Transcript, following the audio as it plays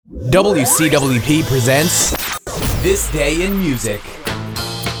WCWP presents This Day in Music.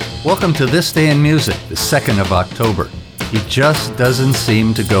 Welcome to This Day in Music, the 2nd of October. He just doesn't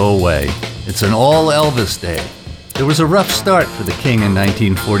seem to go away. It's an all Elvis day. It was a rough start for the King in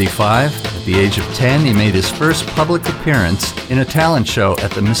 1945. At the age of 10, he made his first public appearance in a talent show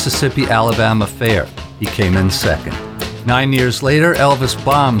at the Mississippi-Alabama Fair. He came in second. 9 years later, Elvis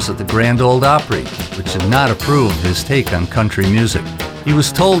bombs at the Grand Ole Opry, which did not approve his take on country music. He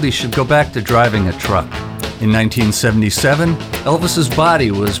was told he should go back to driving a truck. In 1977, Elvis's body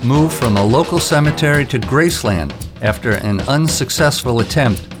was moved from a local cemetery to Graceland after an unsuccessful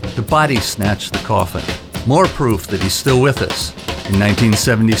attempt to body snatch the coffin. More proof that he's still with us. In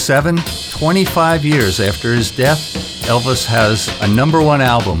 1977, 25 years after his death, Elvis has a #1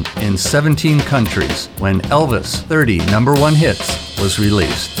 album in 17 countries when Elvis 30 #1 hits was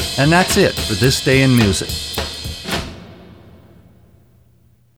released. And that's it for This Day in Music.